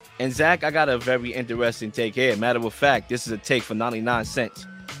And Zach, I got a very interesting take here. Matter of fact, this is a take for 99 cents,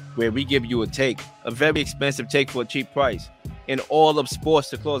 where we give you a take, a very expensive take for a cheap price in all of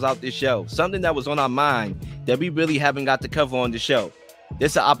sports to close out this show. Something that was on our mind that we really haven't got to cover on the show.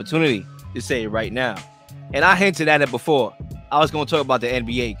 This is an opportunity to say it right now. And I hinted at it before. I was going to talk about the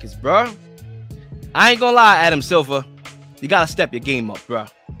NBA because, bro, I ain't going to lie, Adam Silver, you got to step your game up, bro.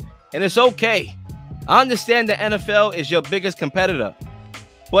 And it's okay. I understand the NFL is your biggest competitor,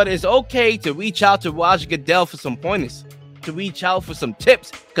 but it's okay to reach out to Roger Goodell for some pointers, to reach out for some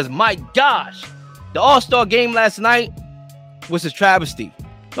tips, because my gosh, the All-Star game last night was a travesty.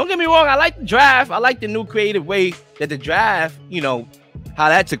 Don't get me wrong, I like the draft. I like the new creative way that the draft, how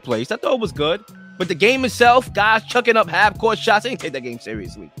that took place. I thought it was good. But the game itself, guys chucking up half-court shots, they didn't take that game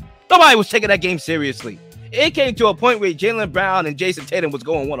seriously. Nobody was taking that game seriously. It came to a point where Jaylen Brown and Jason Tatum was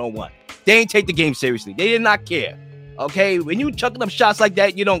going one-on-one. They didn't take the game seriously. They did not care. Okay? When you chucking up shots like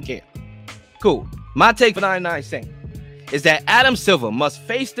that, you don't care. Cool. My take for 99 cents is that Adam Silver must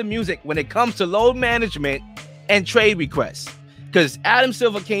face the music when it comes to load management and trade requests. Because Adam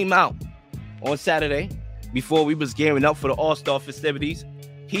Silver came out on Saturday before we was gearing up for the All-Star festivities.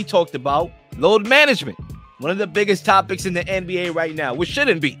 He talked about load management, one of the biggest topics in the NBA right now, which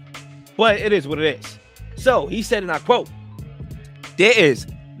shouldn't be, but it is what it is. So he said, and I quote, "There is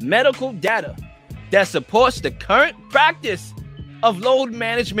medical data that supports the current practice of load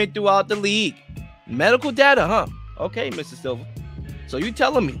management throughout the league." Medical data, huh? Okay, Mr. Silver. So you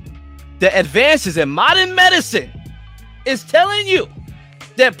telling me the advances in modern medicine is telling you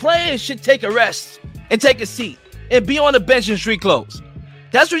that players should take a rest and take a seat and be on the bench in street clothes?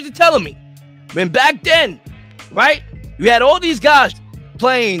 That's what you're telling me. When back then, right, you had all these guys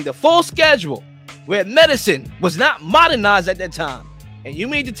playing the full schedule where medicine was not modernized at that time. And you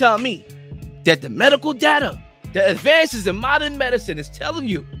mean to tell me that the medical data, the advances in modern medicine is telling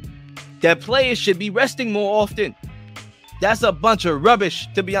you that players should be resting more often? That's a bunch of rubbish,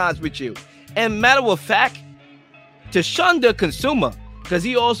 to be honest with you. And matter of fact, to shun the consumer, because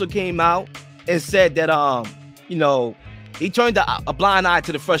he also came out and said that, he turned a blind eye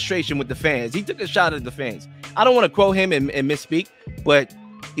to the frustration with the fans. He took a shot at the fans. I don't want to quote him and misspeak, but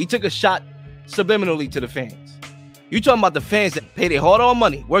he took a shot subliminally to the fans. You talking about the fans that pay their hard-earned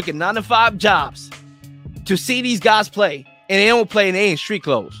money, working 9-to-5 jobs to see these guys play, and they don't play and they in street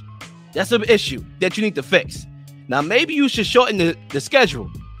clothes. That's an issue that you need to fix. Now, maybe you should shorten the schedule,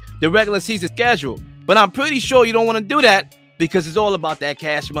 the regular season schedule, but I'm pretty sure you don't want to do that because it's all about that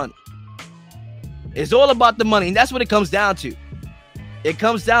cash money. It's all about the money, and that's what it comes down to. It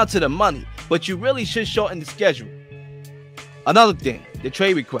comes down to the money, but you really should shorten the schedule. Another thing, the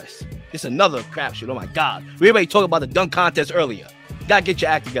trade request. It's another crapshoot. Oh my God. We already talked about the dunk contest earlier. You gotta get your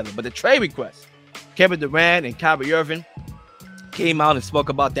act together. But the trade request, Kevin Durant and Kyrie Irving came out and spoke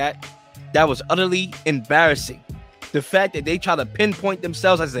about that. That was utterly embarrassing. The fact that they try to pinpoint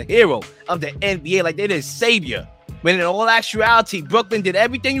themselves as a hero of the NBA, like they're the savior, when in all actuality, Brooklyn did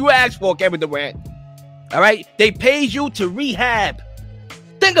everything you asked for, Kevin Durant. All right? They paid you to rehab.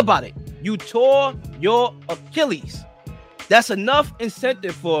 Think about it. You tore your Achilles. That's enough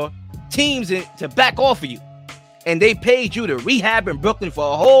incentive for teams to back off of you. And they paid you to rehab in Brooklyn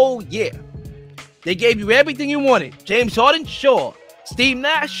for a whole year. They gave you everything you wanted. James Harden, sure. Steve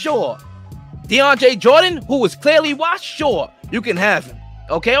Nash, sure. DeAndre Jordan, who was clearly washed, sure. You can have him.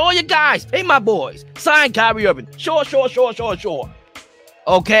 Okay, all your guys, pay my boys. Sign Kyrie Irving. Sure.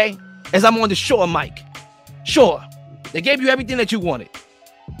 Okay? As I'm on the shore mic. Sure. They gave you everything that you wanted.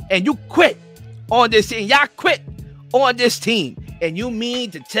 And you quit on this team. Y'all quit on this team. And you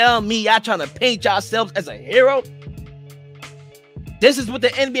mean to tell me y'all trying to paint yourselves as a hero? This is what the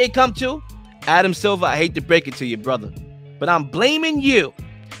NBA come to? Adam Silver, I hate to break it to you, brother, but I'm blaming you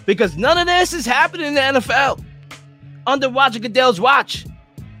because none of this is happening in the NFL under Roger Goodell's watch.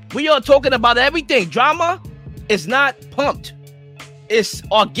 We are talking about everything. Drama is not pumped. It's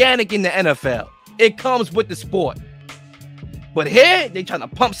organic in the NFL. It comes with the sport. But here, they trying to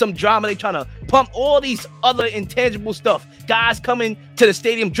pump some drama. They trying to pump all these other intangible stuff. Guys coming to the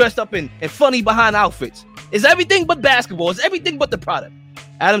stadium dressed up in funny behind outfits. It's everything but basketball. It's everything but the product.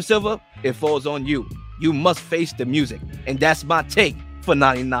 Adam Silver, it falls on you. You must face the music. And that's my take for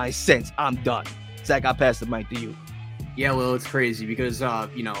 99 cents. I'm done. Zach, I'll pass the mic to you. Yeah, well, it's crazy because,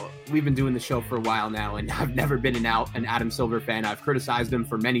 we've been doing the show for a while now, and I've never been an Adam Silver fan. I've criticized him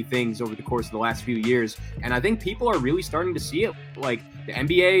for many things over the course of the last few years, and I think people are really starting to see it. Like, the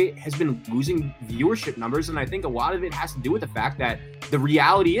NBA has been losing viewership numbers, and I think a lot of it has to do with the fact that the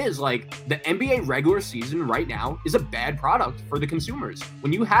reality is, like, the NBA regular season right now is a bad product for the consumers.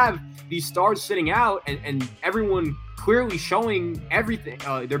 When you have these stars sitting out and everyone clearly showing everything.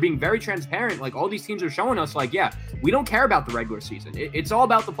 They're being very transparent. Like, all these teams are showing us, like, yeah, we don't care about the regular season. It's all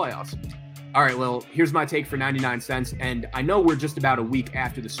about the playoffs. All right, well, here's my take for 99 cents. And I know we're just about a week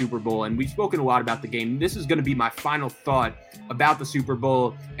after the Super Bowl, and we've spoken a lot about the game. This is going to be my final thought about the Super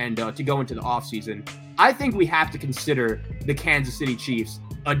Bowl and to go into the offseason. I think we have to consider the Kansas City Chiefs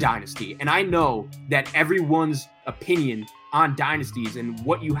a dynasty. And I know that everyone's opinion on dynasties and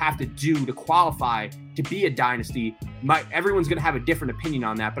what you have to do to qualify to be a dynasty, everyone's going to have a different opinion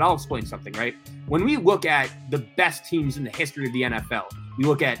on that, but I'll explain something, right? When we look at the best teams in the history of the NFL, we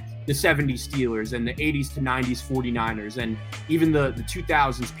look at the 70s Steelers and the 80s to 90s 49ers and even the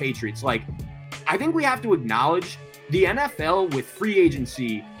 2000s Patriots. Like, I think we have to acknowledge the NFL with free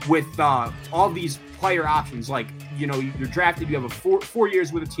agency, with all these player options. Like, you know, you're drafted, you have a four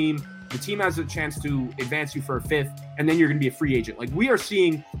years with a team. The team has a chance to advance you for a fifth, and then you're going to be a free agent. Like, we are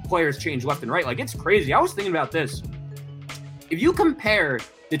seeing players change left and right. Like, it's crazy. I was thinking about this. If you compare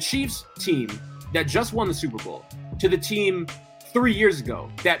the Chiefs team that just won the Super Bowl to the team 3 years ago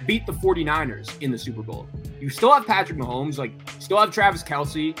that beat the 49ers in the Super Bowl, you still have Patrick Mahomes, like, you still have Travis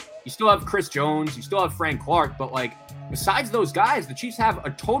Kelce, you still have Chris Jones, you still have Frank Clark, but, like, besides those guys, the Chiefs have a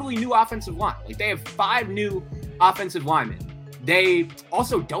totally new offensive line. Like, they have 5 new offensive linemen. They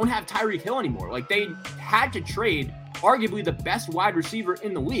also don't have Tyreek Hill anymore. Like, they had to trade arguably the best wide receiver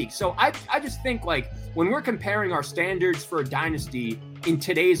in the league. So I just think, like, when we're comparing our standards for a dynasty in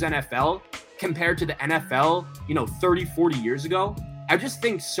today's NFL compared to the NFL, 30, 40 years ago, I just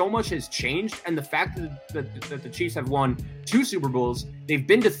think so much has changed. And the fact that the Chiefs have won 2 Super Bowls, they've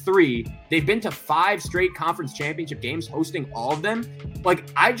been to 3, they've been to 5 straight conference championship games, hosting all of them.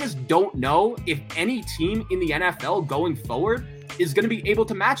 Like, I just don't know if any team in the NFL going forward is going to be able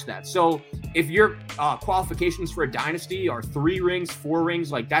to match that. So if your qualifications for a dynasty are 3 rings, 4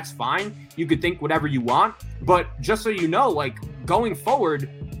 rings, like, that's fine. You could think whatever you want. But just so you know, like, going forward,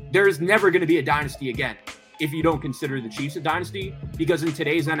 there's never going to be a dynasty again if you don't consider the Chiefs a dynasty, because in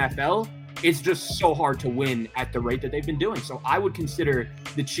today's NFL, it's just so hard to win at the rate that they've been doing. So I would consider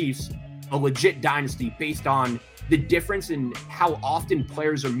the Chiefs a legit dynasty based on the difference in how often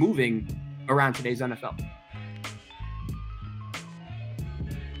players are moving around today's NFL.